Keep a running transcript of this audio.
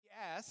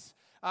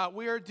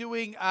We are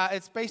doing,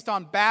 it's based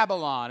on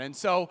Babylon. And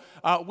so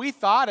we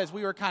thought, as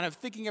we were kind of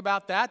thinking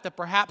about that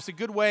perhaps a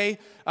good way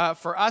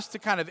for us to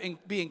kind of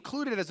be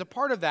included as a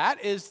part of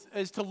that is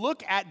to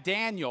look at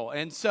Daniel.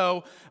 And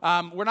so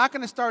we're not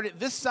going to start it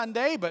this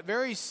Sunday, but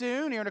very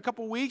soon, here in a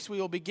couple weeks,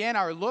 we will begin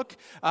our look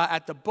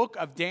at the book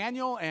of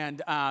Daniel.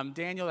 And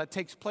Daniel, that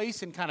takes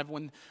place in kind of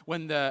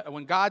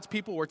when God's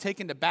people were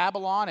taken to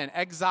Babylon and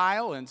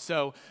exile. And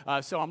so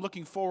I'm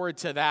looking forward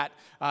to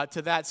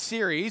that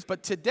series.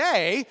 But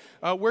today,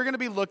 we're going to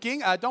be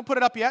looking, don't put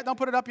it up yet,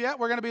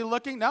 we're going to be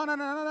looking,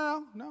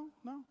 no,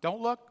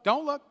 don't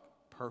look,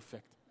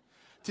 perfect.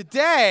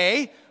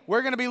 Today,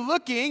 we're going to be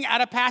looking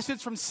at a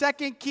passage from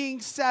 2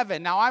 Kings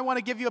 7. Now, I want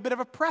to give you a bit of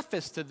a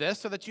preface to this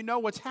so that you know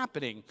what's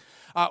happening,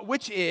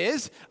 which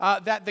is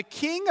that the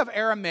king of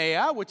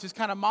Aramea, which is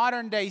kind of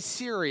modern-day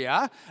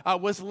Syria,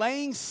 was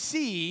laying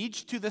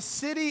siege to the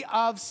city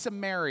of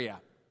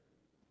Samaria.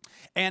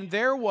 And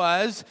there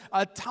was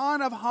a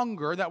ton of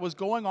hunger that was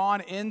going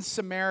on in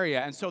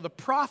Samaria. And so the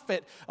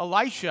prophet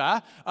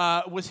Elisha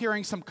was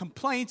hearing some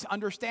complaints,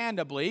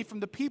 understandably,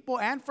 from the people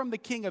and from the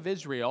king of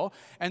Israel.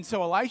 And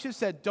so Elisha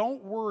said,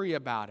 don't worry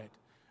about it.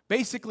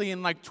 Basically,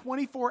 in like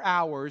 24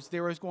 hours,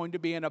 there was going to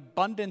be an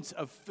abundance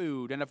of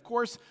food. And of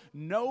course,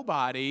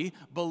 nobody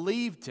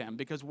believed him,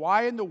 because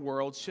why in the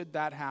world should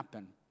that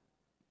happen?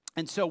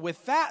 And so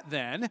with that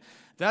then,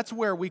 that's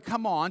where we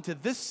come on to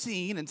this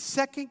scene in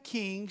 2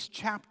 Kings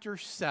chapter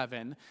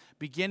 7,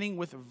 beginning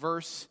with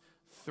verse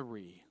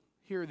 3.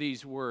 Hear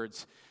these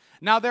words.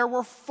 Now there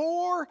were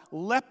 4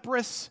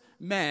 leprous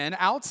men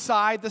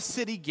outside the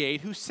city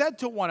gate who said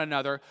to one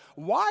another,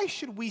 why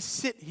should we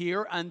sit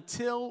here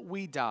until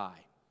we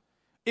die?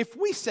 If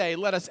we say,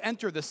 let us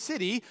enter the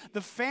city,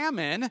 the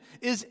famine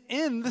is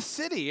in the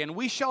city, and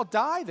we shall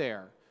die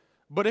there.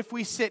 But if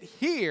we sit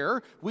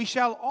here, we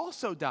shall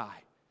also die.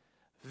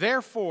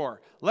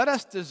 Therefore, let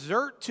us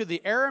desert to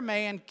the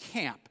Aramaean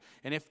camp,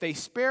 and if they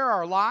spare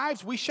our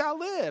lives, we shall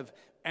live,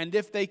 and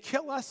if they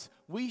kill us,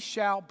 we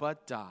shall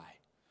but die.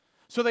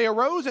 So they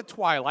arose at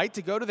twilight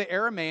to go to the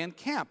Aramaean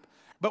camp.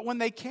 But when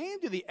they came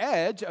to the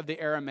edge of the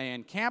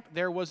Aramaean camp,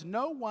 there was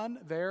no one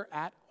there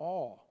at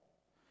all.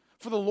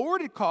 For the Lord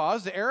had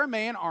caused the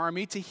Aramaean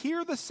army to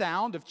hear the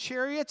sound of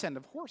chariots and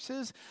of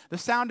horses, the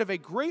sound of a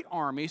great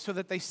army, so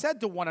that they said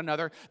to one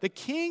another, the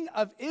king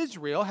of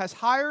Israel has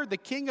hired the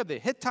king of the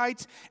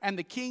Hittites and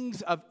the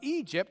kings of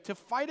Egypt to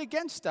fight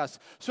against us.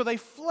 So they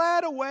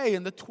fled away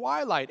in the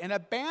twilight and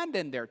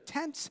abandoned their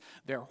tents,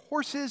 their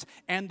horses,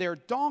 and their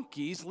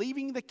donkeys,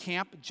 leaving the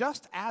camp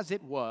just as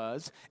it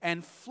was,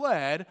 and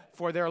fled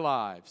for their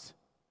lives.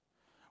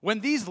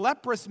 When these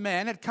leprous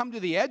men had come to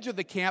the edge of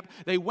the camp,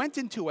 they went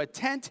into a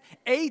tent,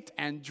 ate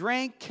and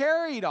drank,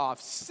 carried off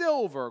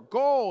silver,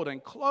 gold,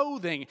 and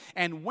clothing,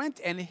 and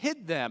went and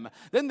hid them.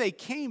 Then they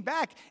came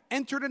back,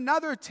 entered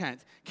another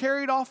tent,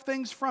 carried off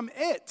things from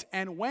it,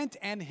 and went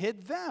and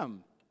hid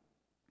them.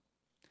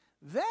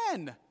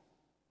 Then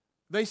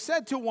they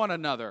said to one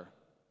another,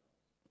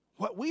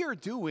 what we are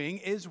doing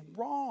is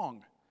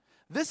wrong.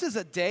 This is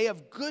a day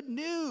of good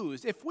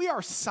news. If we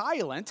are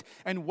silent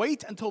and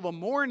wait until the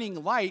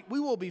morning light, we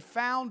will be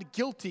found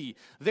guilty.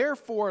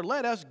 Therefore,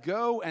 let us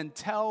go and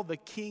tell the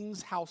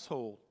king's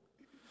household.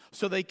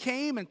 So they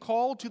came and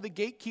called to the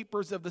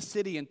gatekeepers of the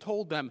city and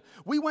told them,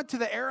 we went to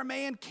the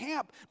Aramaean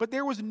camp, but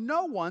there was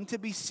no one to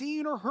be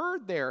seen or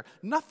heard there.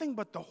 Nothing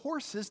but the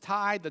horses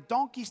tied, the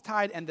donkeys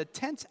tied, and the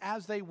tents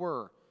as they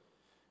were.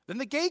 Then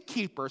the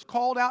gatekeepers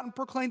called out and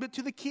proclaimed it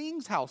to the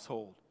king's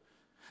household.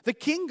 The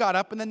king got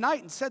up in the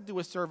night and said to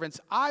his servants,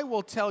 I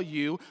will tell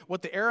you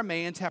what the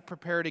Aramaeans have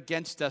prepared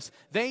against us.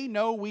 They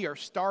know we are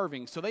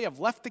starving, so they have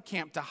left the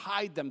camp to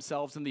hide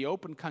themselves in the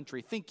open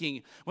country,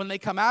 thinking, when they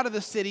come out of the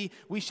city,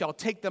 we shall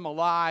take them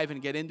alive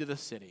and get into the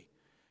city.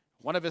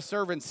 One of his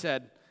servants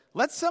said,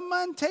 let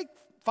someone take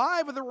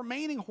 5 of the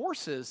remaining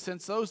horses,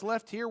 since those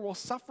left here will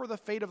suffer the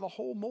fate of the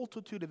whole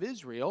multitude of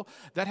Israel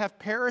that have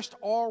perished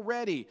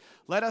already.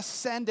 Let us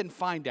send and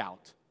find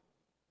out.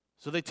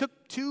 So they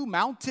took 2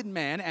 mounted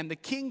men, and the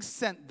king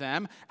sent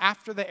them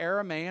after the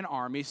Aramaean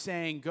army,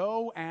 saying,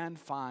 go and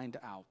find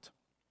out.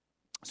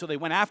 So they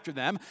went after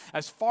them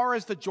as far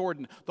as the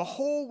Jordan. The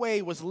whole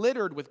way was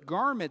littered with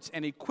garments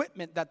and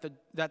equipment that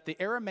the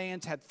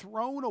Aramaeans had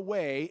thrown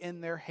away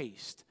in their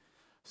haste.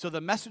 So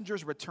the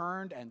messengers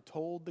returned and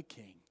told the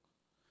king.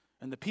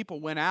 And the people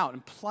went out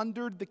and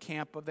plundered the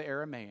camp of the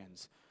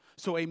Aramaeans.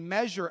 So a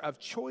measure of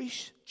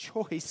choice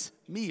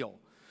meal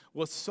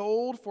was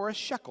sold for a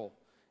shekel,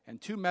 and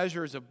 2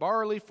 measures of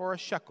barley for a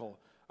shekel,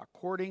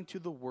 according to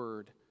the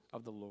word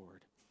of the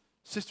Lord.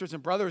 Sisters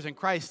and brothers in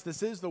Christ,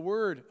 this is the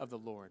word of the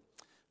Lord.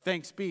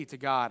 Thanks be to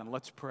God, and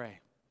let's pray.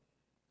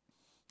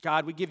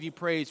 God, we give you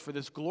praise for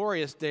this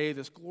glorious day,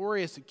 this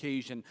glorious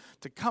occasion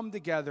to come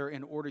together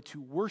in order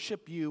to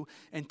worship you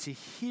and to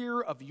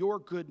hear of your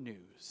good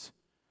news.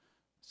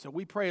 So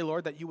we pray,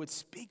 Lord, that you would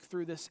speak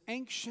through this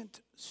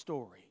ancient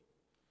story.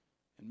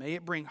 And may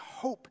it bring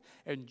hope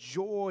and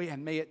joy,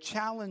 and may it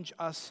challenge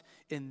us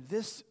in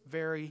this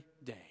very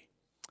day.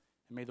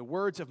 And may the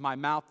words of my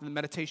mouth and the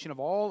meditation of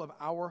all of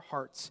our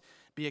hearts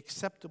be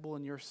acceptable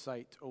in your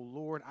sight, O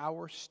Lord,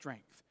 our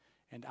strength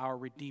and our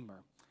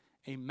Redeemer.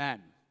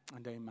 Amen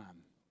and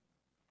amen.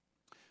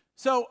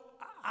 So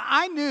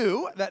I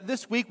knew that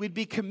this week we'd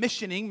be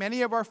commissioning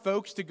many of our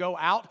folks to go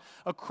out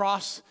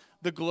across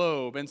the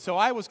globe. And so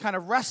I was kind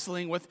of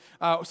wrestling with,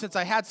 since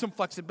I had some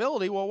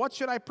flexibility, well, what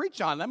should I preach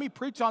on? Let me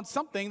preach on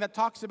something that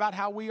talks about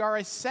how we are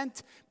a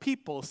sent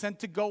people, sent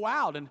to go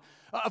out. And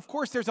of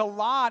course, there's a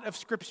lot of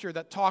scripture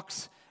that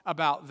talks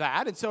about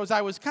that. And so as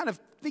I was kind of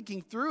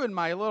thinking through in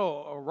my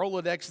little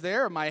Rolodex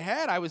there in my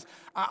head,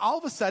 all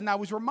of a sudden I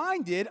was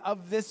reminded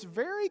of this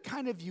very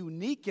kind of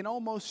unique and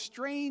almost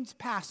strange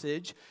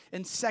passage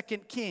in 2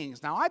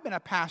 Kings. Now, I've been a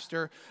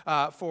pastor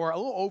for a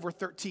little over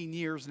 13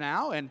 years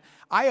now, and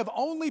I have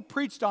only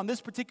preached on this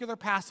particular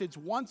passage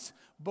once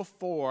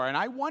before. And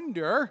I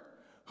wonder,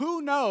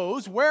 who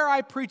knows where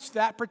I preached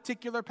that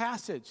particular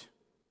passage?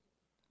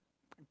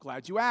 I'm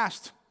glad you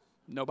asked.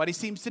 Nobody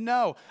seems to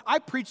know. I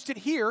preached it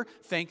here.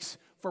 Thanks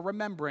for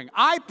remembering.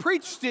 I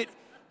preached it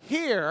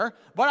here,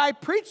 but I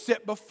preached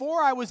it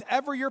before I was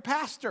ever your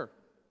pastor.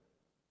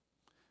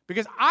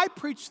 Because I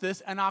preached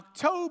this in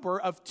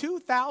October of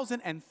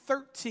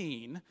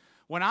 2013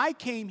 when I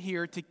came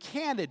here to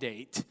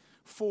candidate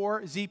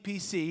for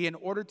ZPC in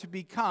order to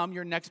become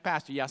your next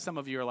pastor. Yeah, some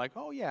of you are like,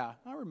 oh yeah,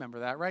 I remember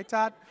that, right,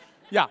 Todd?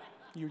 Yeah,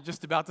 you were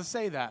just about to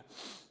say that.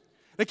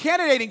 The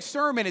candidating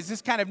sermon is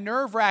this kind of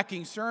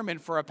nerve-wracking sermon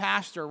for a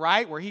pastor,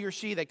 right? Where he or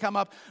she, they come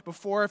up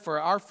before, for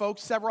our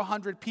folks, several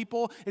hundred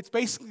people. It's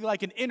basically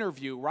like an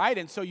interview, right?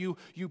 And so you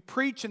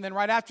preach, and then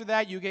right after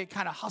that, you get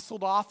kind of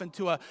hustled off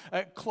into a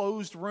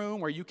closed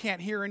room where you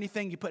can't hear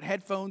anything. You put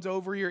headphones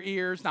over your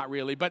ears, not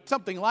really, but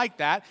something like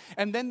that.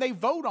 And then they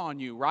vote on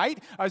you,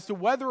 right? As to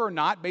whether or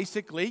not,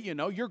 basically,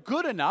 you're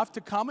good enough to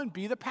come and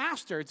be the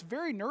pastor. It's a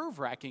very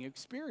nerve-wracking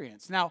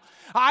experience. Now,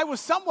 I was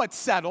somewhat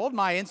settled,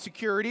 my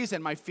insecurities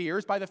and my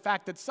fears, by the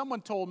fact that someone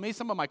told me,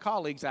 some of my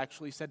colleagues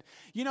actually said,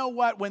 you know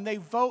what, when they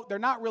vote, they're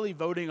not really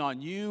voting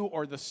on you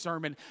or the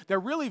sermon. They're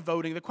really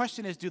voting. The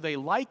question is, do they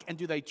like and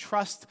do they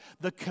trust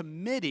the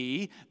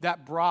committee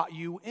that brought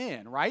you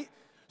in, right?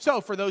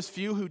 So for those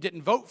few who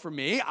didn't vote for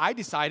me, I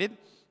decided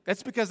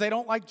that's because they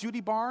don't like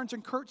Judy Barnes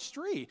and Kurt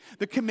Stree.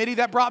 The committee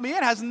that brought me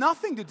in has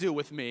nothing to do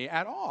with me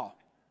at all.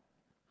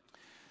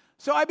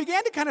 So I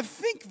began to kind of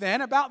think then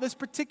about this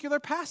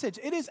particular passage.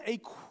 It is a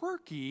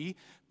quirky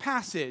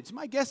passage.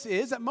 My guess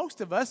is that most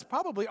of us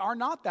probably are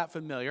not that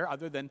familiar,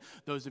 other than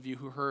those of you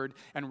who heard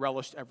and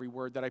relished every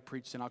word that I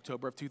preached in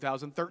October of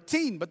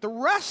 2013. But the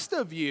rest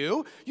of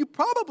you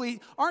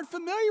probably aren't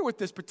familiar with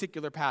this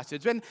particular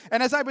passage. And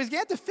as I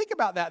began to think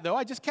about that, though,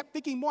 I just kept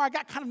thinking more. I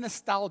got kind of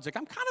nostalgic.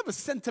 I'm kind of a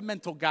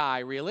sentimental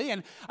guy, really.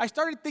 And I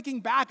started thinking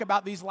back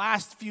about these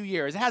last few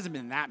years. It hasn't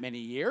been that many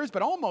years,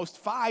 but almost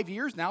 5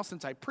 years now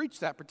since I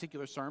preached that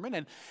particular sermon.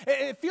 And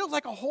it feels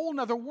like a whole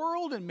nother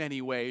world in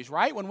many ways,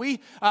 right? When we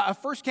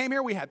first came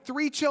here, we had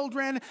 3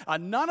 children.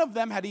 None of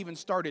them had even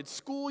started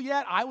school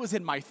yet. I was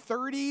in my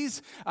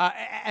 30s.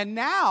 And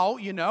now,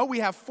 we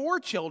have 4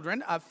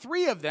 children.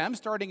 3 of them,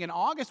 starting in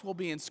August, will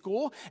be in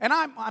school. And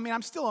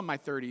I'm still in my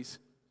 30s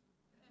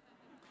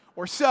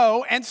or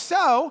so. And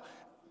so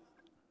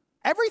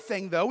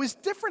everything, though, is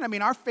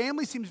different. Our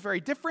family seems very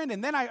different.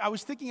 And then I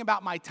was thinking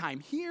about my time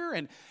here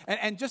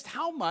and just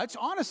how much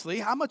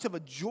of a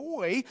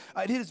joy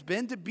it has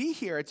been to be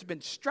here. It's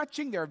been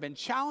stretching. There have been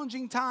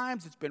challenging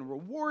times. It's been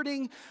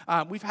rewarding.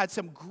 We've had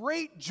some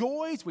great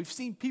joys. We've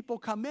seen people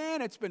come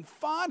in. It's been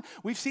fun.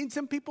 We've seen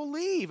some people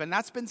leave, and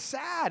that's been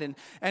sad.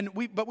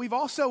 But we've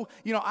also,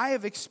 I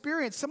have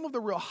experienced some of the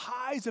real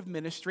highs of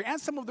ministry and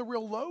some of the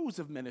real lows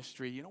of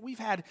ministry. We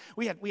had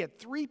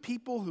 3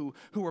 people who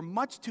were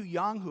much too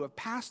young, who have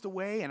passed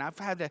away, and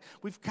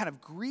we've kind of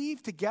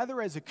grieved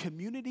together as a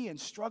community and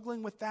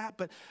struggling with that.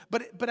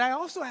 But I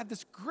also have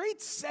this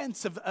great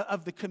sense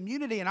of the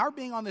community and our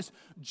being on this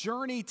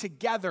journey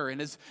together.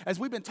 And as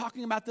we've been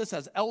talking about this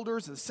as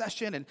elders, a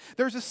session, and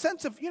there's a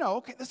sense of,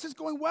 okay, this is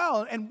going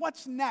well, and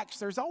what's next?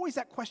 There's always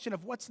that question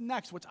of what's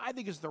next, which I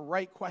think is the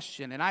right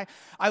question. And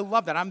I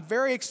love that. I'm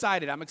very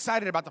excited. I'm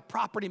excited about the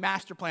property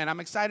master plan. I'm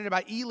excited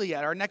about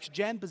Eliad, our next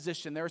gen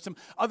position. There are some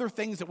other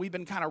things that we've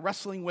been kind of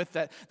wrestling with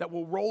that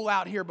will roll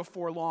out here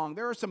before long.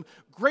 There are some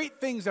great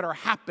things that are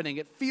happening.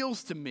 It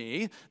feels to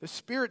me, the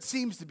Spirit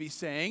seems to be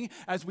saying,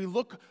 as we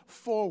look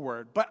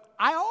forward. But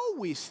I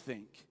always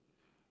think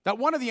that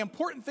one of the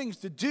important things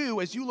to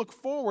do as you look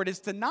forward is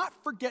to not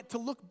forget to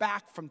look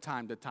back from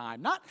time to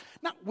time. Not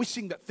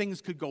wishing that things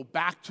could go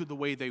back to the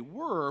way they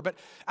were, but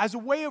as a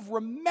way of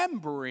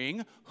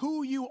remembering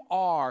who you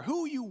are,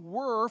 who you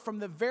were from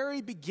the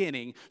very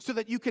beginning, so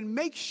that you can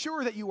make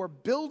sure that you are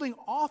building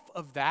off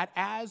of that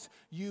as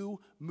you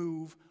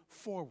move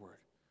forward.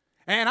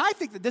 And I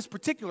think that this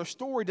particular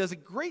story does a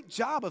great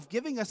job of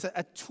giving us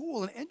a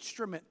tool, an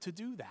instrument to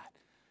do that.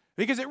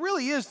 Because it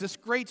really is this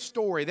great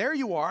story. There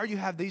you are. You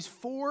have these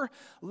 4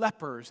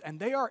 lepers, and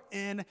they are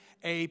in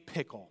a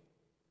pickle.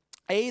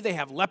 A, they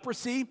have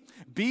leprosy.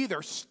 B,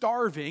 they're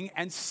starving.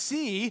 And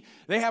C,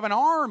 they have an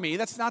army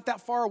that's not that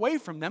far away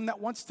from them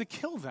that wants to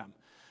kill them.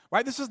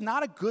 Right? This is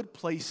not a good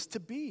place to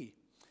be.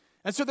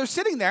 And so they're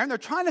sitting there and they're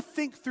trying to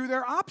think through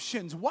their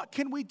options. What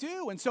can we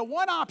do? And so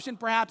one option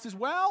perhaps is,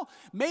 well,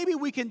 maybe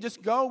we can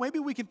just go, maybe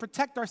we can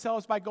protect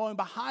ourselves by going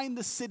behind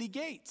the city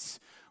gates,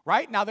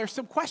 right? Now there's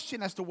some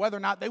question as to whether or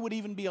not they would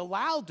even be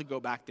allowed to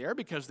go back there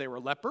because they were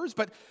lepers.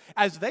 But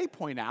as they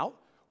point out,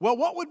 well,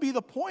 what would be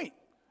the point?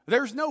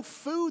 There's no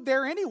food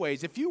there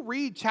anyways. If you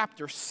read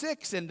chapter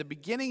 6 and the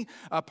beginning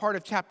part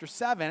of chapter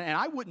 7, and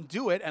I wouldn't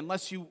do it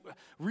unless you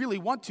really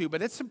want to,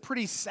 but it's some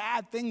pretty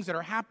sad things that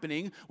are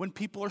happening when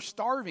people are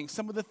starving,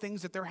 some of the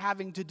things that they're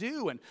having to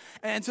do.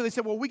 And so they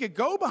said, well, we could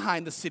go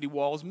behind the city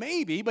walls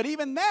maybe, but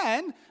even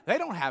then, they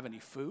don't have any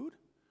food.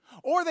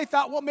 Or they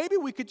thought, well, maybe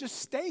we could just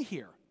stay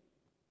here.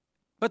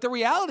 But the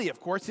reality, of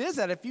course, is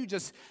that if you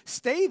just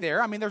stay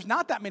there, I mean, there's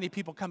not that many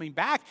people coming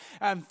back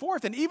and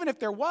forth. And even if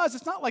there was,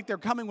 it's not like they're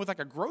coming with like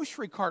a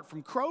grocery cart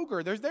from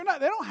Kroger. They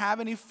don't have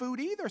any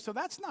food either, so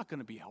that's not going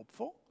to be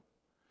helpful.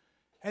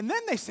 And then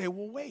they say,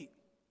 well, wait.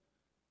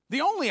 The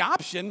only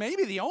option,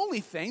 maybe the only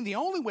thing, the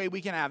only way we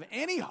can have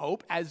any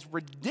hope, as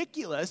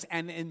ridiculous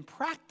and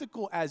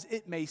impractical as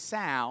it may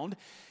sound,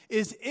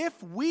 is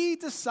if we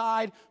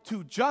decide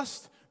to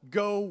just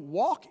go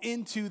walk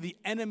into the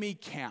enemy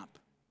camp.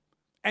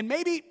 And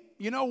maybe,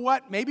 you know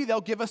what, maybe they'll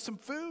give us some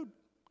food,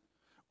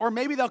 or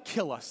maybe they'll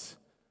kill us.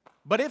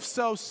 But if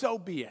so, so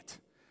be it.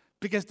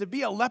 Because to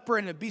be a leper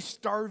and to be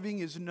starving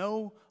is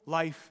no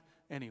life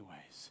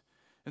anyways.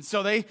 And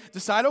so they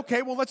decide,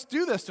 okay, well, let's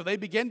do this. So they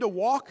begin to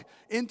walk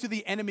into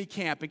the enemy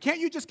camp. And can't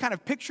you just kind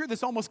of picture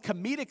this almost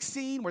comedic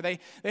scene where they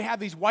have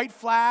these white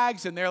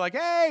flags and they're like,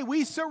 hey,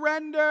 we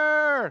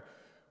surrender.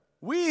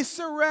 We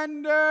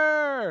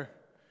surrender.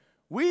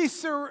 We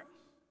surrender.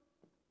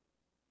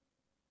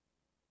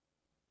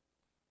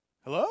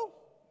 Hello?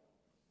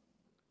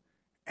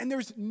 And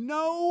there's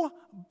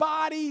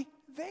nobody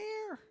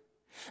there.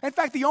 In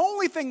fact, the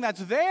only thing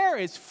that's there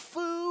is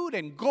food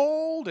and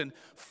gold and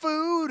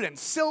food and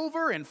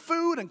silver and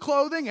food and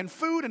clothing and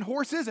food and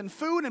horses and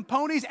food and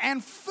ponies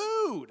and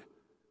food.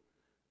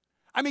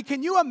 I mean,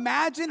 can you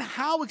imagine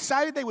how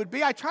excited they would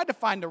be? I tried to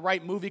find the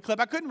right movie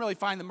clip. I couldn't really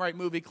find the right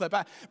movie clip,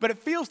 but it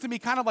feels to me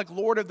kind of like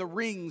Lord of the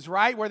Rings,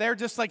 right? Where they're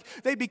just like,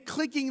 they'd be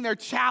clinking their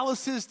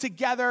chalices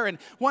together, and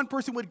one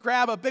person would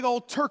grab a big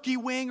old turkey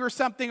wing or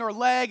something or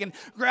leg and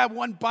grab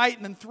one bite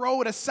and then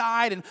throw it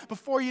aside, and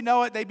before you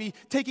know it, they'd be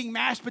taking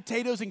mashed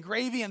potatoes and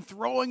gravy and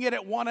throwing it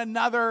at one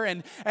another,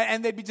 and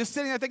they'd be just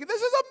sitting there thinking, this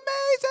is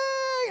amazing!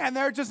 And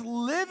they're just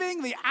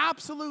living the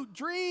absolute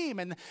dream,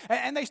 and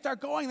they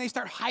start going, they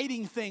start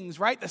hiding things,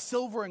 right? The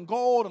silver and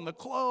gold and the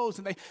clothes,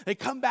 and they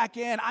come back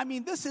in. I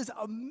mean, this is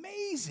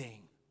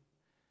amazing.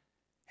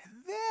 And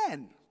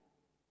then,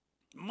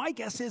 my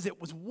guess is it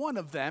was one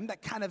of them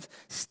that kind of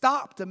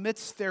stopped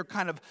amidst their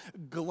kind of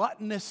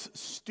gluttonous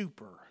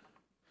stupor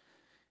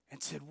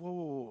and said,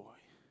 whoa,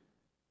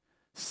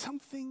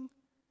 something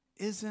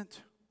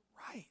isn't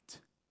right.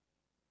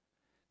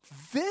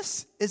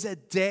 This is a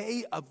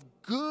day of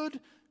good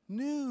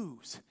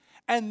news.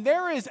 And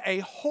there is a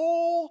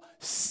whole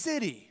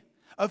city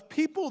of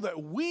people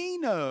that we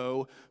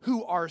know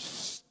who are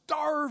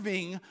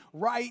starving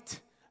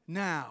right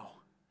now.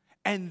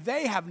 And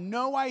they have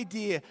no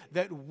idea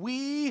that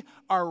we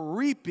are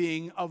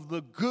reaping of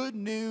the good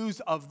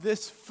news of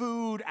this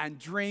food and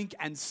drink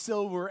and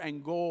silver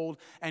and gold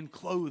and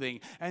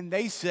clothing. And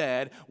they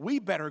said, we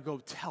better go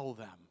tell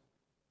them.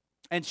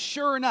 And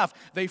sure enough,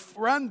 they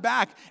run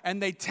back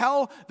and they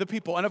tell the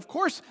people. And of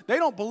course, they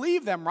don't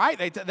believe them, right?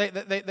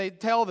 They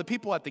tell the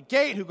people at the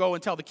gate, who go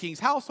and tell the king's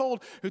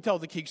household, who tell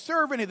the king's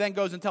servant, who then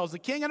goes and tells the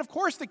king. And of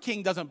course, the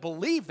king doesn't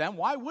believe them.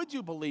 Why would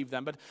you believe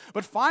them?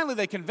 But finally,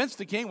 they convince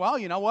the king, well,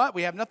 you know what?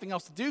 We have nothing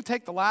else to do.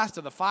 Take the last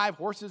of the 5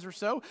 horses or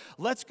so.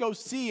 Let's go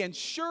see. And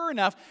sure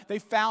enough, they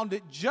found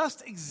it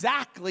just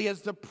exactly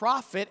as the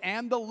prophet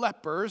and the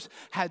lepers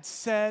had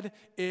said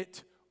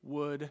it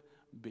would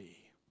be.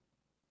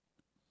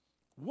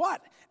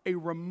 What a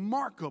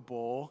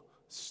remarkable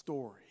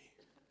story.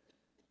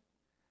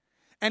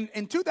 And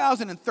in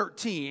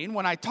 2013,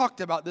 when I talked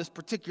about this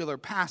particular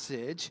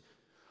passage,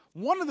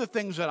 one of the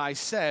things that I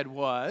said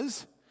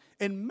was,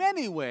 in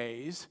many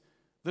ways,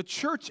 the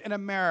church in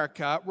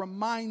America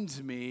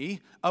reminds me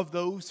of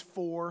those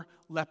 4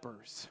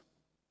 lepers.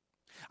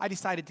 I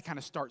decided to kind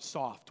of start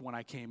soft when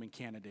I came and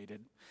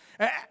candidated.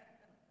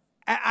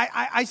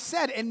 I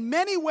said, in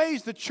many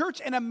ways, the church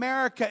in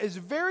America is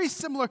very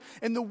similar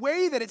in the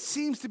way that it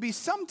seems to be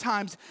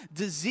sometimes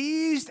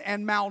diseased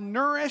and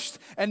malnourished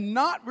and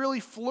not really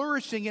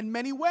flourishing in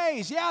many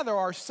ways. Yeah, there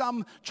are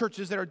some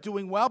churches that are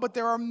doing well, but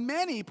there are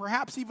many,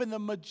 perhaps even the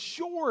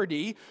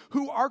majority,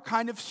 who are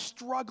kind of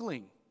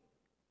struggling.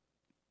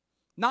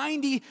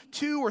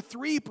 92 or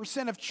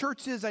 3% of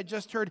churches, I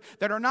just heard,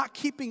 that are not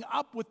keeping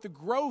up with the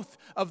growth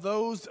of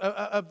those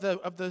of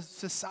the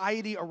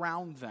society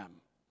around them.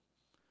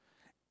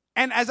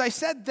 And as I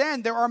said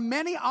then, there are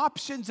many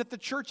options that the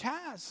church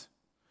has.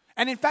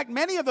 And in fact,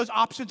 many of those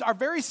options are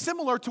very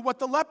similar to what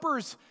the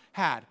lepers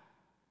had.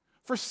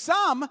 For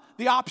some,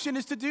 the option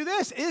is to do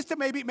this, is to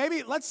maybe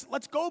let's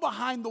go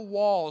behind the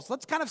walls.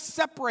 Let's kind of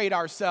separate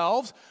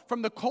ourselves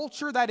from the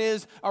culture that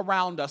is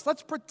around us.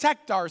 Let's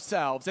protect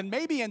ourselves. And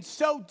maybe in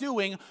so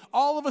doing,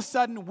 all of a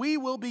sudden, we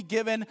will be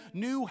given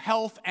new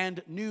health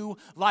and new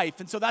life.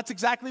 And so that's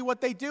exactly what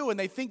they do. And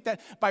they think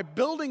that by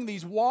building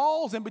these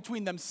walls in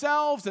between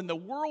themselves and the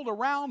world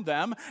around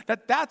them,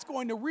 that's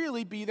going to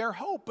really be their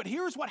hope. But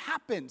here's what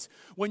happens.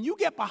 When you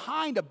get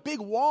behind a big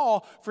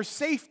wall for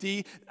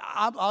safety,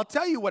 I'll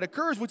tell you what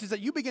occurs, which is that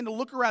you begin to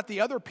look around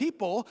the other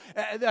people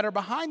that are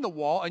behind the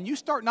wall, and you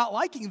start not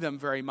liking them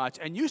very much,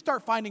 and you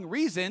start finding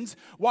reasons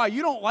why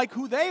you don't like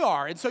who they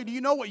are. And so do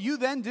you know what you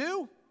then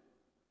do?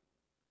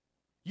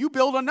 You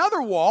build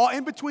another wall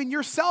in between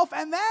yourself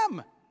and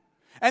them.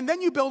 And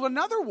then you build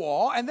another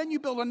wall, and then you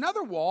build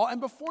another wall, and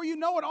before you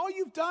know it, all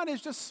you've done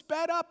is just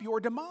sped up your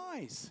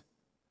demise.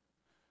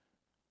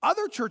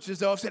 Other churches,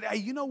 though, have said, hey,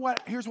 you know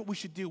what? Here's what we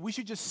should do. We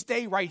should just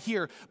stay right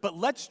here, but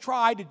let's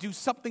try to do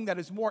something that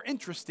is more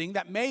interesting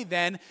that may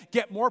then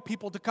get more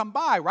people to come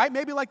by, right?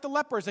 Maybe like the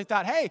lepers, they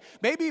thought, hey,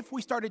 maybe if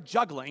we started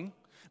juggling,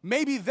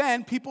 maybe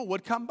then people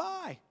would come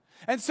by.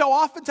 And so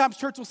oftentimes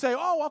church will say,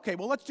 oh, okay,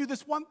 well, let's do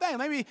this one thing.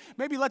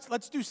 Maybe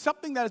let's do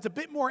something that is a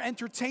bit more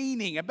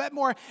entertaining, a bit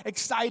more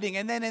exciting.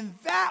 And then in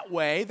that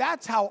way,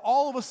 that's how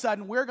all of a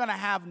sudden we're going to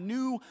have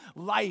new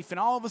life, and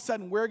all of a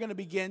sudden we're going to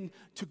begin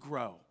to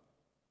grow.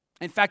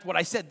 In fact, what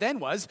I said then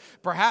was,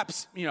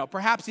 perhaps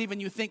even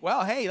you think,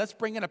 well, hey, let's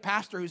bring in a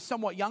pastor who's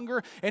somewhat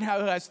younger and who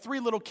has 3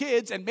 little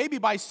kids, and maybe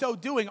by so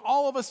doing,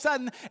 all of a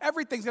sudden,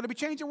 everything's going to be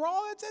changing.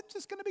 It's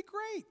just going to be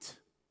great.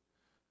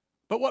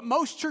 But what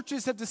most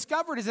churches have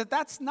discovered is that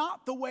that's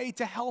not the way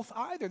to health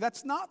either.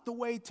 That's not the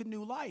way to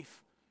new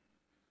life.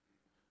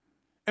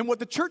 And what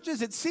the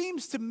churches, it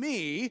seems to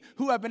me,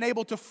 who have been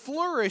able to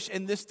flourish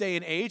in this day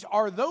and age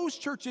are those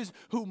churches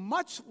who,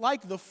 much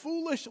like the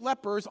foolish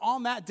lepers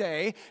on that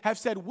day, have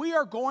said, we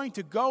are going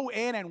to go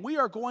in and we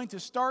are going to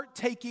start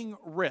taking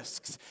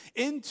risks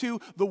into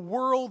the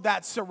world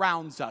that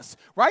surrounds us,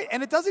 right?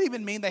 And it doesn't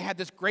even mean they had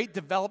this great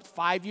developed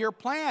 5-year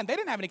plan. They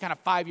didn't have any kind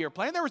of 5-year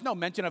plan. There was no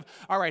mention of,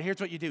 all right,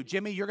 here's what you do.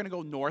 Jimmy, you're going to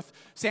go north.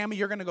 Sammy,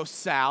 you're going to go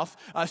south.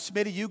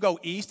 Smitty, you go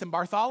east. And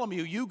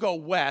Bartholomew, you go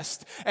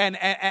west.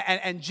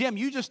 And Jim,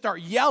 you just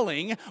start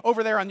yelling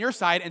over there on your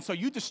side, and so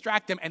you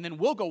distract them, and then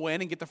we'll go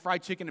in and get the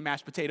fried chicken and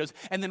mashed potatoes,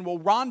 and then we'll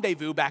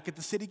rendezvous back at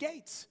the city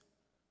gates.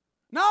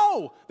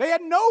 No, they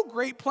had no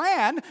great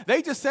plan.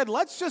 They just said,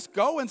 let's just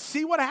go and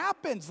see what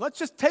happens. Let's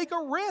just take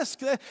a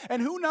risk,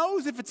 and who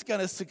knows if it's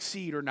going to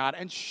succeed or not.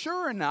 And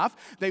sure enough,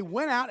 they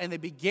went out and they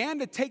began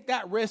to take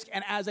that risk,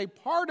 and as a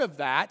part of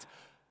that,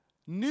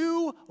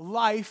 new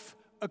life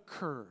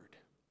occurred.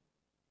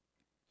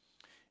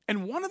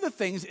 And one of the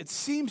things, it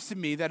seems to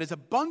me, that is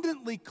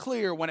abundantly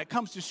clear when it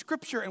comes to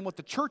Scripture and what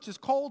the church is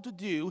called to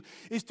do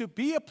is to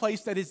be a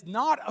place that is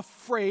not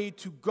afraid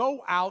to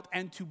go out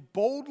and to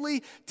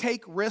boldly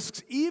take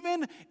risks,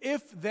 even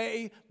if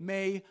they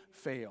may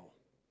fail.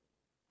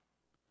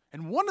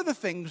 And one of the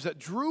things that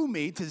drew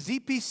me to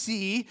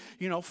ZPC,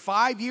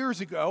 5 years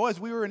ago as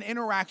we were in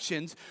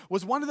interactions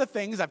was one of the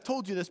things, I've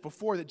told you this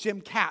before, that Jim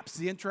Capps,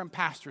 the interim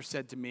pastor,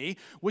 said to me,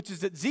 which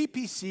is that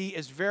ZPC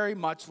is very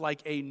much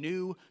like a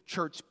new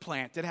church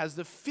plant. It has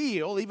the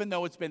feel, even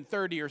though it's been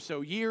 30 or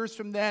so years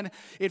from then,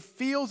 it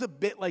feels a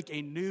bit like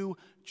a new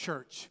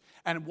church.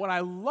 And what I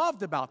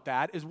loved about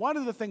that is one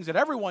of the things that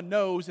everyone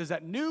knows is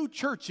that new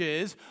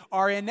churches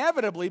are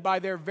inevitably, by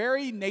their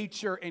very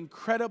nature,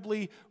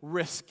 incredibly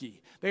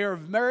risky. They are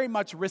very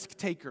much risk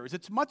takers.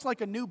 It's much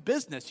like a new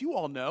business. You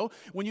all know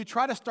when you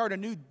try to start a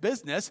new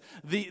business,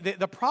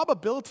 the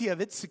probability of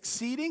it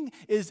succeeding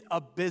is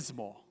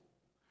abysmal.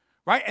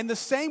 Right? And the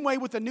same way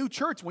with a new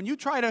church. When you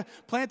try to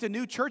plant a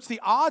new church,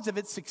 the odds of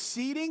it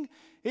succeeding,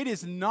 it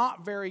is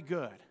not very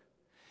good.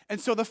 And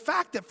so the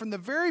fact that from the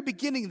very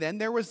beginning then,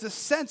 there was this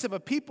sense of a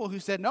people who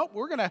said, nope,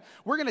 we're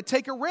gonna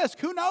take a risk.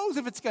 Who knows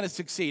if it's going to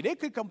succeed?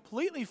 It could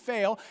completely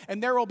fail,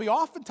 and there will be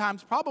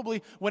oftentimes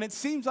probably when it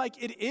seems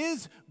like it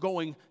is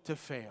going to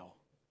fail.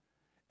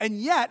 And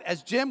yet,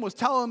 as Jim was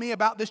telling me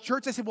about this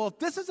church, I said, well, if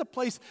this is a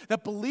place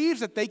that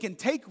believes that they can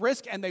take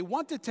risk and they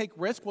want to take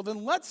risk, well,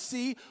 then let's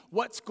see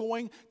what's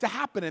going to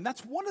happen. And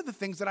that's one of the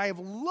things that I have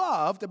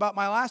loved about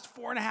my last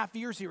 4.5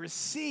 years here is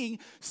seeing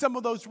some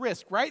of those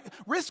risks, right?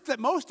 Risks that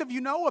most of you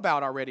know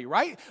about already,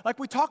 right? Like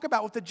we talk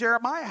about with the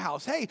Jeremiah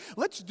House. Hey,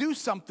 let's do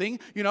something,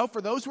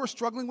 for those who are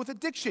struggling with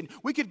addiction.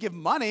 We could give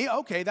money.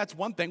 Okay, that's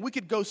one thing. We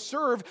could go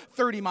serve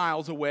 30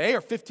 miles away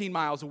or 15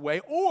 miles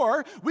away,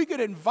 or we could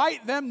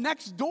invite them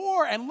next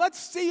door and let's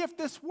see if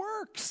this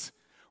works,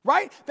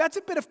 right? That's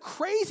a bit of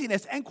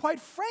craziness. And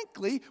quite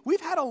frankly, we've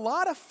had a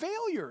lot of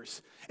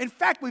failures. In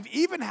fact, we've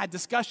even had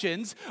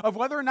discussions of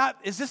whether or not,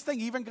 is this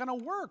thing even going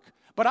to work?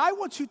 But I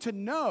want you to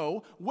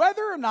know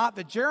whether or not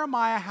the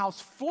Jeremiah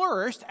House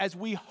flourished as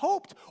we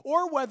hoped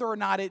or whether or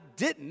not it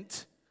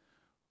didn't,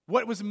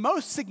 What was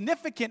most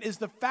significant is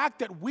the fact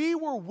that we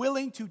were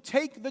willing to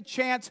take the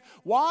chance.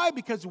 Why?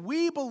 Because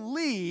we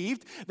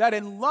believed that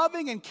in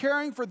loving and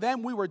caring for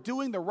them, we were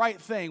doing the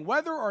right thing,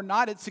 whether or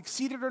not it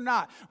succeeded or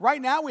not.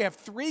 Right now, we have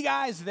 3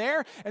 guys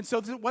there, and so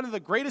this is one of the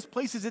greatest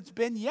places it's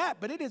been yet,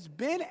 but it has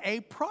been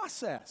a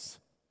process.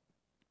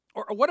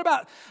 Or what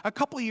about a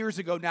couple of years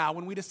ago now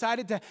when we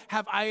decided to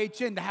have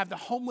IHN, to have the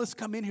homeless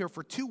come in here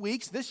for 2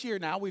 weeks? This year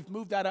now, we've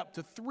moved that up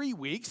to 3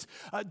 weeks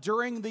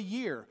during the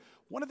year.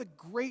 One of the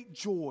great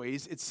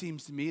joys, it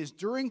seems to me, is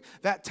during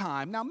that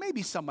time, now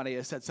maybe somebody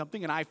has said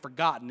something and I've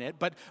forgotten it,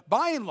 but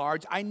by and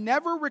large, I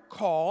never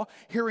recall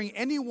hearing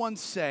anyone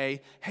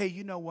say, hey,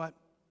 you know what?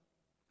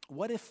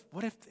 What if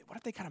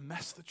they kind of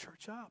mess the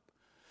church up?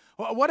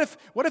 What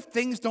if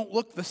things don't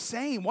look the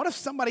same? What if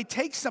somebody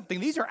takes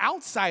something? These are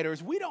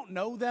outsiders. We don't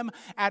know them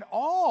at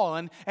all.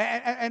 And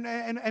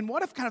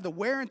what if kind of the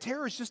wear and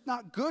tear is just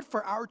not good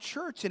for our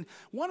church? And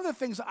one of the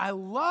things I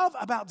love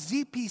about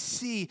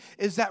ZPC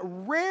is that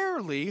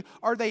rarely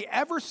are they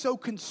ever so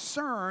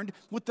concerned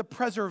with the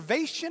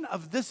preservation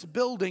of this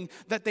building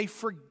that they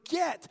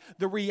forget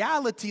the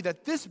reality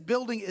that this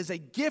building is a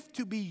gift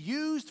to be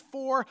used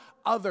for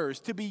others,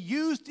 to be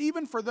used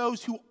even for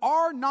those who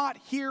are not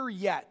here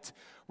yet.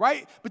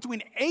 Right?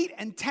 Between 8,000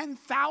 and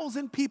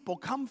 10,000 people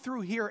come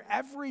through here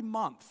every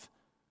month.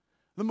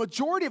 The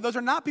majority of those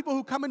are not people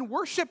who come and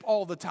worship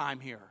all the time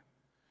here.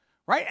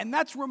 Right? And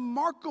that's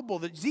remarkable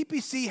that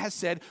ZPC has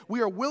said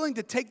we are willing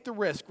to take the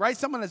risk. Right?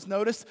 Someone has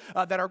noticed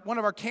that one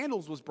of our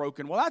candles was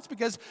broken. Well, that's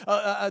because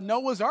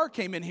Noah's Ark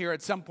came in here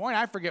at some point.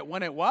 I forget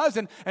when it was.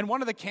 And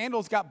one of the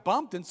candles got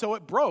bumped, and so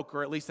it broke.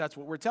 Or at least that's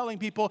what we're telling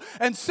people.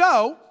 And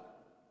so...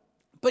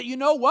 But you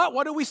know what?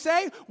 What do we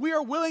say? We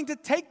are willing to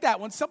take that.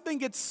 When something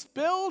gets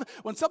spilled,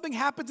 when something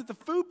happens at the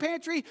food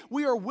pantry,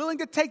 we are willing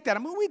to take that. I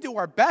mean, we do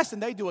our best,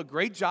 and they do a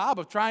great job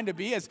of trying to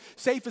be as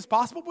safe as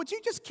possible, but you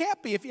just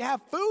can't be. If you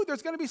have food,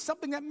 there's going to be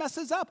something that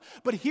messes up.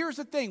 But here's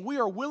the thing. We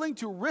are willing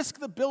to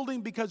risk the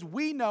building because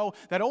we know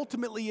that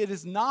ultimately it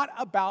is not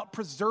about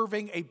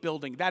preserving a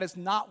building. That is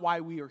not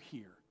why we are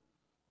here.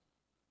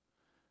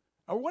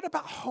 Or what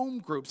about home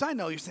groups? I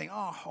know you're saying,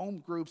 oh, home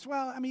groups.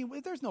 Well, I mean,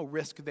 there's no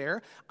risk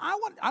there. I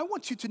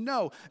want you to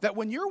know that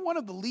when you're one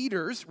of the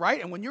leaders,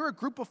 right, and when you're a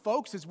group of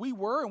folks, as we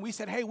were, and we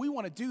said, hey, we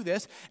want to do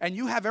this, and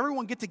you have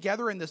everyone get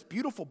together in this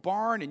beautiful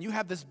barn, and you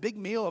have this big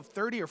meal of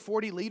 30 or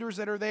 40 leaders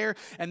that are there,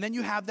 and then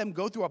you have them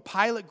go through a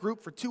pilot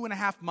group for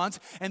 2.5 months,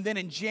 and then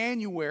in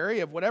January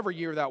of whatever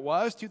year that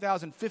was,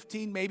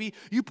 2015 maybe,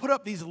 you put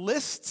up these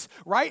lists,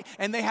 right,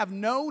 and they have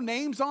no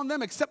names on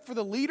them except for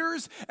the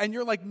leaders, and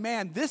you're like,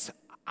 man,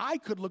 I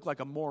could look like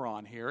a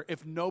moron here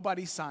if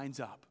nobody signs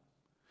up.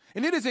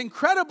 And it is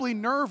incredibly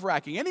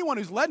nerve-wracking. Anyone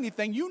who's led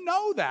anything, you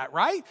know that,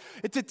 right?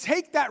 To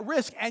take that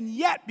risk. And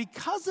yet,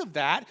 because of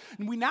that,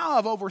 we now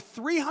have over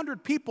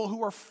 300 people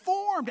who are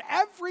formed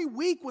every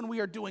week when we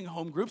are doing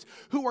home groups,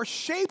 who are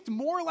shaped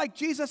more like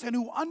Jesus and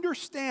who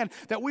understand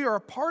that we are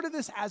a part of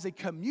this as a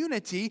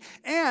community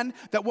and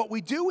that what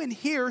we do in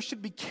here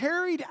should be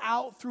carried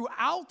out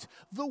throughout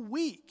the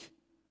week.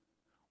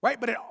 Right?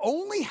 But it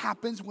only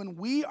happens when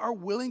we are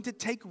willing to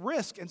take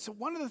risk. And so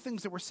one of the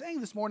things that we're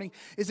saying this morning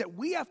is that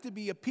we have to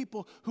be a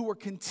people who are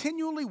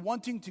continually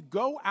wanting to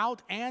go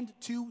out and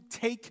to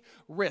take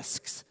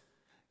risks.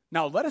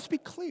 Now, let us be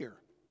clear.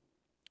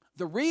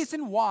 The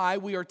reason why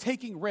we are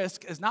taking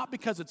risk is not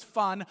because it's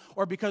fun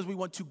or because we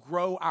want to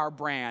grow our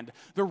brand.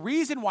 The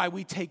reason why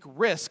we take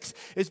risks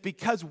is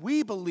because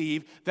we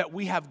believe that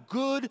we have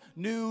good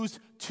news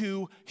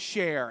to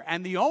share.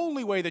 And the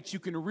only way that you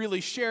can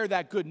really share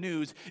that good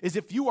news is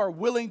if you are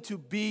willing to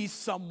be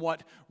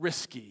somewhat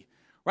risky.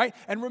 Right?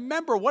 And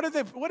remember,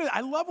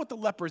 I love what the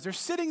lepers, they're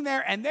sitting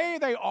there and there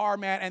they are,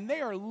 man, and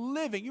they are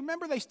living. You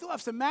remember they still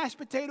have some mashed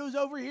potatoes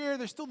over here.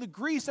 There's still the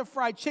grease of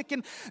fried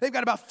chicken. They've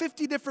got about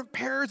 50 different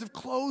pairs of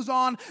clothes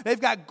on.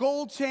 They've got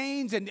gold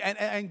chains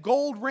and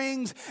gold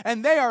rings,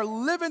 and they are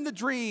living the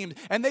dream.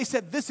 And they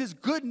said, this is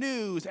good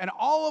news. And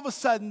all of a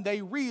sudden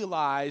they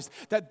realized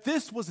that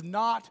this was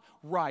not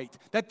right,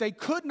 that they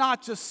could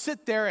not just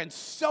sit there and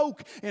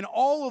soak in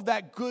all of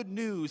that good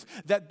news,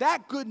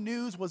 that good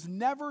news was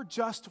never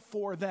just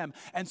for them.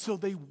 And so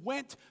they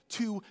went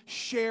to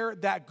share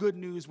that good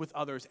news with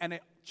others. And a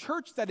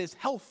church that is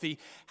healthy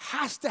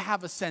has to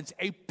have a sense,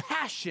 a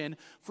passion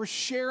for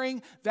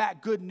sharing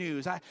that good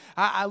news. I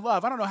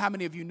don't know how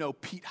many of you know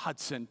Pete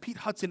Hudson. Pete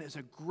Hudson is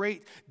a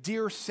great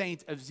dear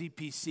saint of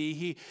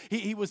ZPC.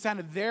 He was kind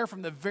of there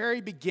from the very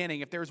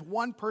beginning. If there's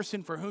one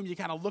person for whom you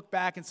kind of look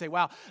back and say,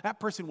 wow, that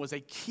person was a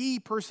key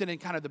person in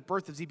kind of the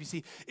birth of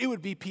ZPC, it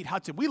would be Pete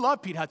Hudson. We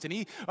love Pete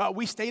Hudson.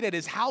 We stayed at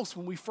his house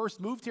when we first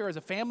moved here as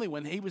a family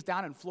when he was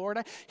down in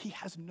Florida. He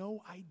has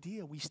no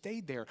idea we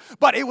stayed there,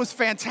 but it was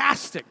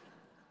fantastic.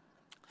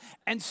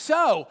 And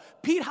so,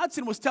 Pete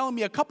Hudson was telling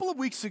me a couple of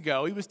weeks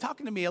ago, he was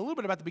talking to me a little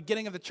bit about the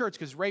beginning of the church,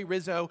 because Ray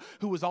Rizzo,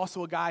 who was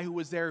also a guy who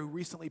was there who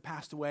recently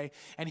passed away,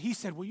 and he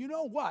said, well, you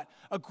know what?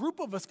 A group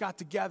of us got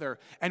together,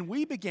 and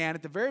we began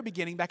at the very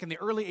beginning, back in the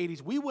early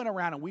 80s, we went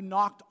around and we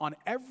knocked on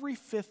every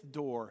fifth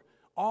door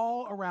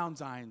all around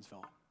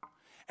Zionsville.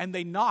 and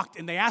they knocked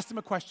and they asked them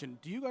a question,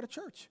 do you go to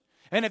church?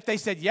 And if they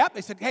said, yep,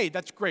 they said, hey,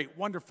 that's great,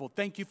 wonderful,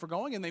 thank you for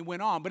going, and they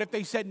went on. But if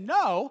they said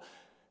no,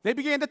 they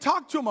began to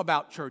talk to them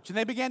about church, and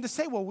they began to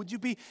say, well, would you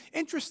be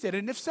interested?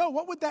 And if so,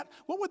 what would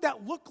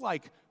that look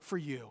like for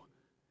you?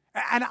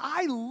 And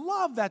I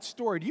love that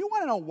story. Do you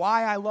want to know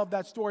why I love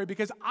that story?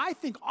 Because I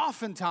think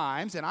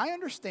oftentimes, and I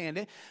understand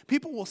it,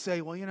 people will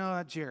say, well, you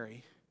know,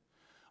 Jerry,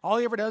 all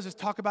he ever does is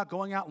talk about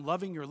going out and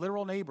loving your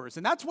literal neighbors.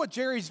 And that's what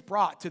Jerry's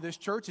brought to this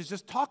church, is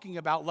just talking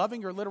about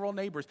loving your literal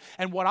neighbors.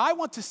 And what I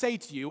want to say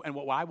to you, and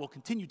what I will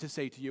continue to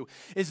say to you,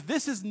 is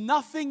this is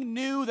nothing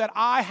new that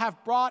I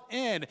have brought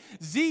in.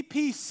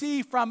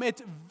 ZPC from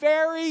its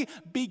very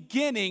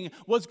beginning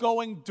was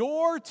going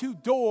door to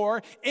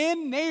door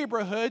in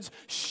neighborhoods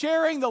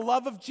sharing the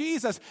love of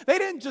Jesus. They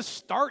didn't just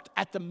start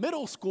at the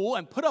middle school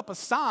and put up a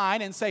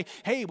sign and say,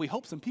 hey, we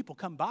hope some people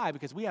come by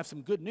because we have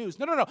some good news.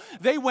 No.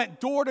 They went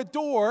door to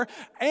door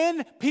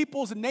in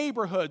people's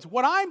neighborhoods.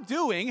 What I'm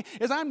doing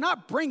is I'm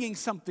not bringing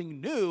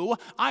something new.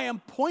 I am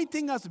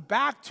pointing us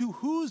back to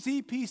who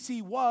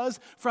ZPC was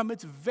from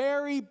its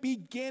very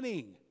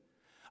beginning.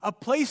 A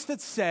place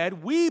that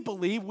said, we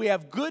believe we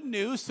have good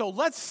news, so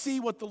let's see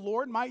what the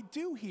Lord might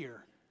do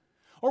here.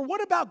 Or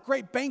what about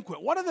Great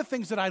Banquet? One of the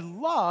things that I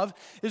love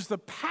is the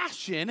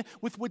passion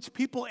with which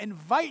people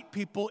invite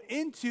people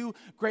into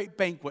Great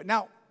Banquet.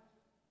 Now,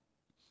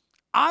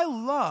 I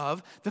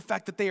love the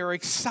fact that they are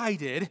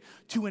excited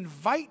to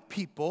invite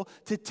people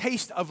to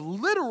taste of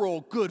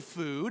literal good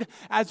food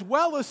as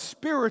well as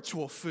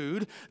spiritual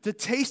food, to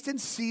taste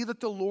and see that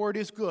the Lord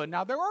is good.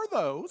 Now, there are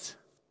those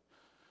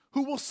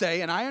who will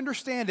say, and I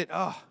understand it,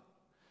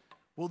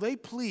 will they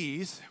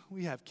please,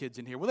 we have kids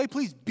in here, will they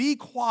please be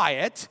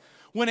quiet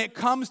when it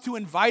comes to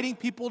inviting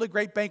people to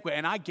Great Banquet?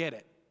 And I get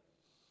it.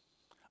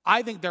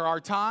 I think there are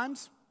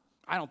times,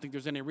 I don't think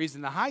there's any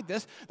reason to hide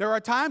this. There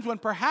are times when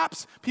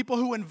perhaps people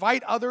who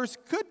invite others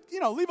could,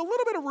 leave a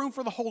little bit of room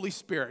for the Holy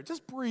Spirit.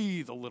 Just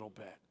breathe a little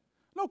bit.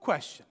 No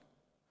question.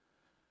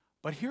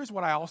 But here's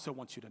what I also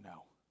want you to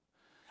know.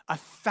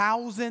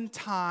 1,000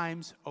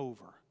 times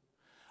over,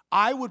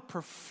 I would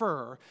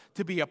prefer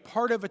to be a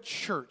part of a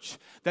church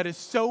that is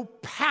so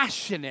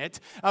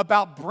passionate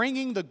about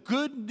bringing the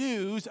good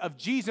news of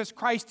Jesus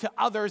Christ to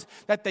others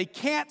that they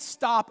can't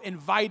stop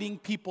inviting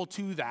people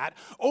to that,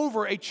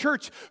 over a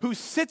church who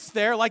sits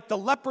there like the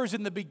lepers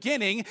in the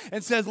beginning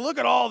and says, look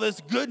at all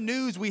this good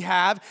news we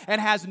have, and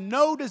has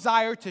no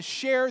desire to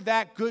share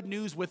that good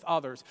news with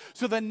others.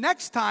 So the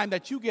next time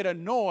that you get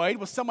annoyed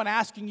with someone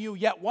asking you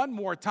yet one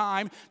more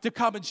time to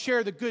come and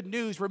share the good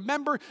news,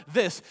 remember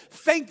this: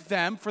 thank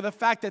them for the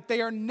fact that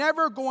they are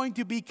never going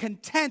to be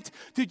content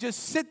to just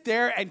sit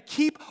there and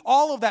keep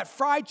all of that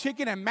fried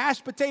chicken and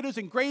mashed potatoes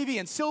and gravy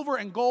and silver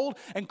and gold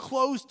and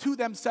clothes to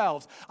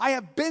themselves. I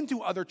have been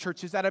to other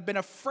churches that have been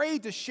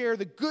afraid to share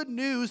the good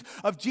news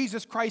of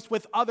Jesus Christ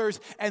with others,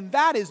 and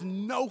that is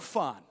no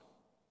fun.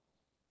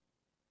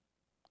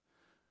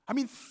 I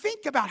mean,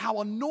 think about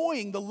how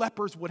annoying the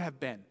lepers would have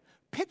been.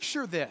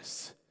 Picture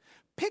this.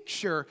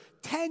 Picture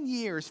 10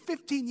 years,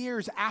 15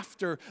 years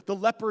after the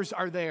lepers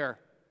are there.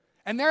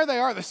 And there they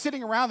are, they're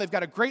sitting around, they've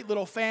got a great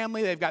little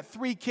family, they've got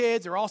 3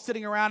 kids, they're all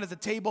sitting around at the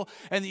table,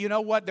 and you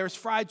know what, there's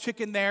fried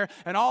chicken there,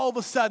 and all of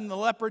a sudden the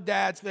leper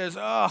dad says,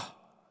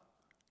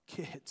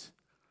 kids,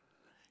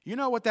 you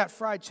know what that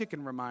fried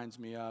chicken reminds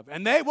me of?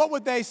 And what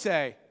would they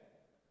say?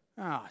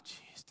 Oh,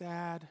 geez,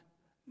 Dad,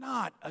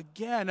 not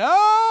again.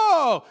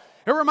 Oh,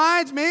 it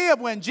reminds me of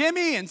when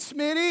Jimmy and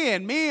Smitty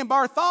and me and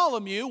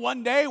Bartholomew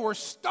one day were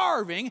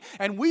starving,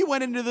 and we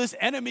went into this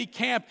enemy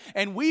camp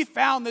and we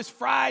found this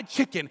fried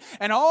chicken,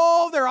 and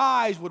all their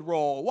eyes would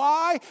roll.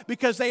 Why?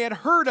 Because they had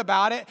heard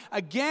about it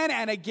again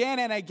and again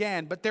and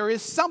again. But there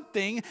is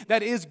something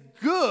that is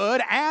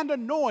good and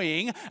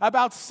annoying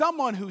about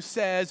someone who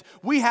says,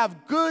 we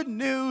have good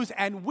news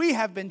and we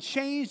have been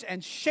changed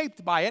and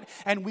shaped by it,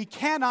 and we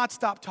cannot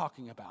stop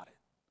talking about it.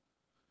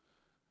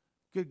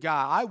 Good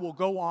God, I will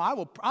go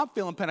on. I'm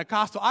feeling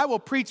Pentecostal. I will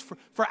preach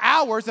for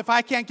hours if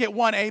I can't get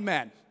one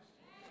amen.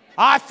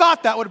 I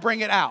thought that would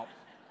bring it out.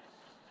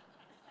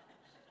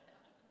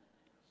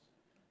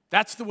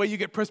 That's the way you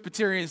get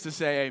Presbyterians to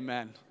say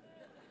amen.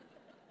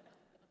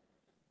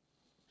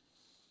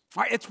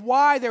 All right, it's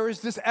why there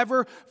is this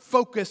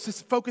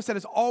focus that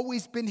has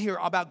always been here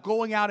about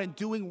going out and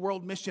doing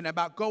world mission,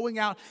 about going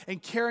out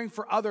and caring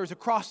for others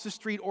across the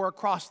street or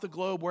across the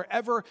globe,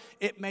 wherever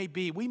it may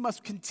be. We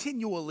must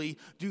continually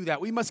do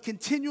that. We must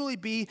continually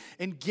be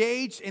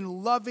engaged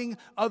in loving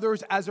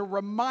others as a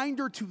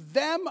reminder to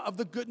them of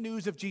the good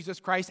news of Jesus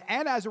Christ,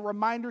 and as a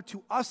reminder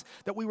to us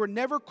that we were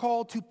never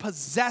called to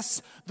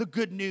possess the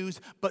good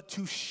news, but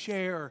to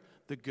share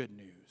the good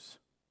news.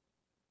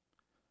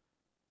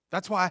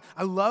 That's why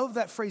I love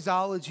that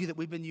phraseology that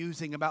we've been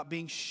using about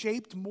being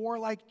shaped more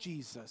like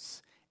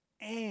Jesus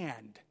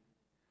and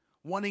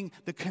wanting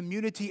the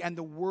community and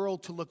the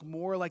world to look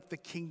more like the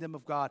kingdom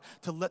of God,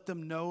 to let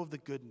them know of the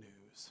good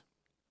news.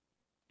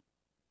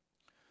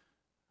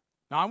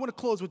 Now, I want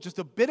to close with just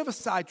a bit of a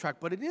sidetrack,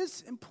 but it is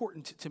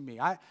important to me.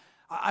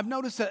 I've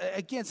noticed that,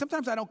 again,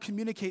 sometimes I don't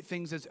communicate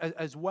things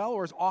as well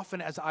or as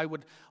often as I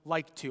would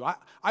like to.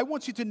 I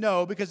want you to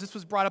know, because this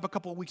was brought up a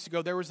couple of weeks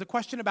ago, there was a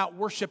question about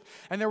worship,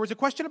 and there was a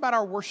question about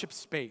our worship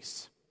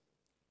space.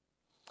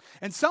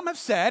 And some have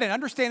said, and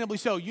understandably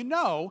so,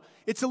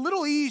 it's a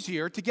little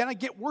easier to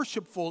get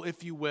worshipful,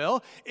 if you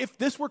will, if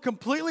this were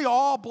completely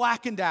all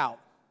blackened out.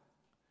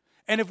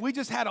 And if we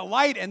just had a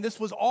light and this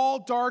was all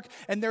dark,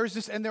 and there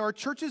are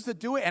churches that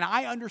do it, and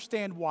I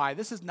understand why.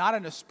 This is not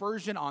an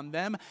aspersion on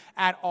them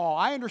at all.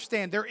 I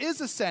understand there is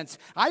a sense,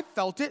 I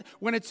felt it,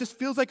 when it just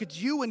feels like it's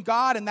you and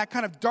God in that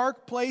kind of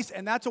dark place,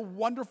 and that's a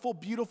wonderful,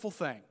 beautiful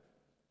thing.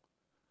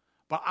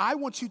 But I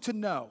want you to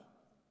know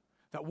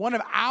that one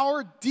of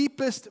our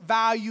deepest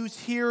values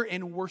here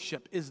in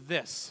worship is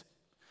this: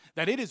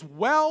 that it is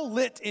well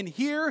lit in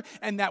here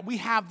and that we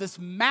have this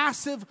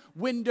massive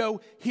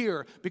window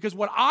here. Because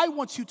what I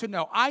want you to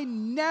know, I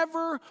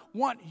never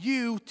want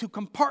you to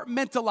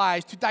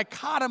compartmentalize, to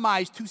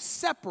dichotomize, to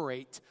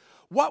separate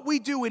what we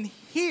do in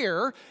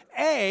here,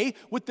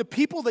 with the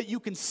people that you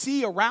can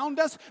see around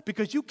us,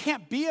 because you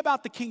can't be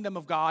about the kingdom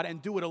of God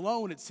and do it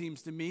alone, it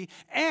seems to me.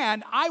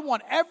 And I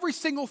want every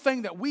single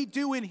thing that we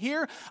do in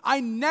here, I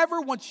never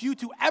want you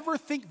to ever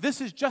think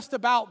this is just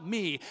about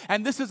me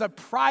and this is a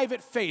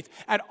private faith.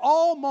 At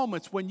all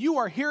moments when you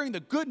are hearing the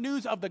good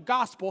news of the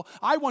gospel,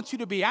 I want you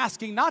to be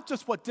asking not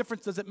just what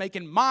difference does it make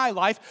in my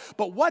life,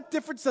 but what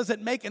difference does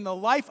it make in the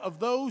life of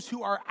those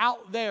who are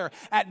out there.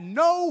 At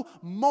no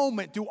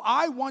moment do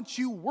I want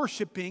you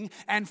worshiping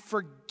and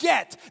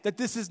forget that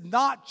this is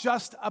not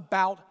just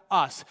about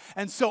us.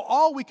 And so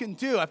all we can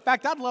do, in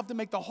fact, I'd love to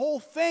make the whole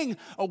thing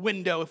a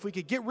window if we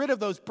could get rid of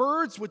those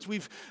birds, which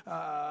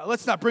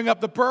let's not bring up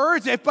the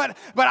birds, but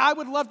I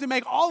would love to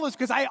make all this,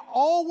 because I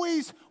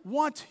always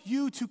want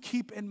you to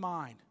keep in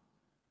mind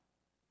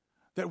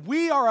that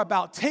we are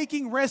about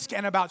taking risk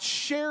and about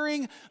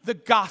sharing the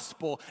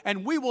gospel,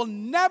 and we will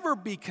never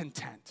be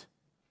content.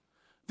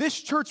 This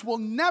church will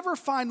never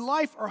find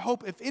life or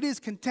hope if it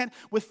is content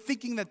with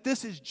thinking that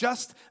this is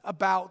just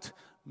about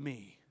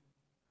me.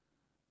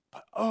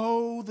 But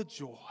oh, the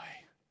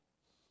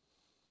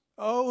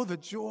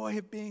joy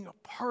of being a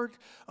part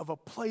of a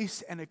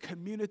place and a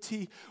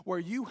community where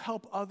you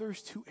help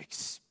others to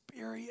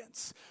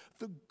experience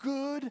the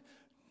good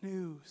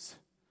news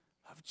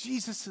of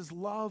Jesus'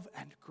 love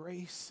and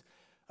grace,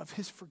 of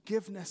his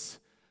forgiveness,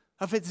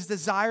 of his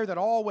desire that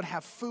all would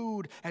have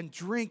food and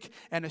drink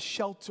and a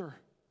shelter,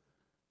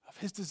 of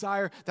his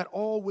desire that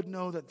all would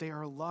know that they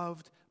are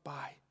loved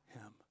by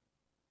him.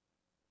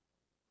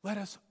 Let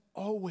us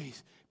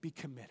always be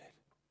committed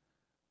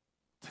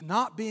to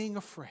not being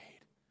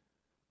afraid,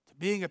 to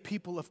being a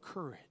people of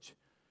courage,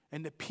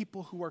 and the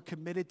people who are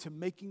committed to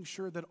making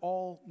sure that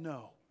all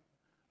know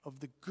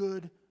of the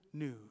good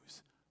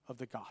news of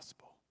the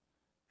gospel.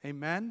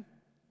 Amen.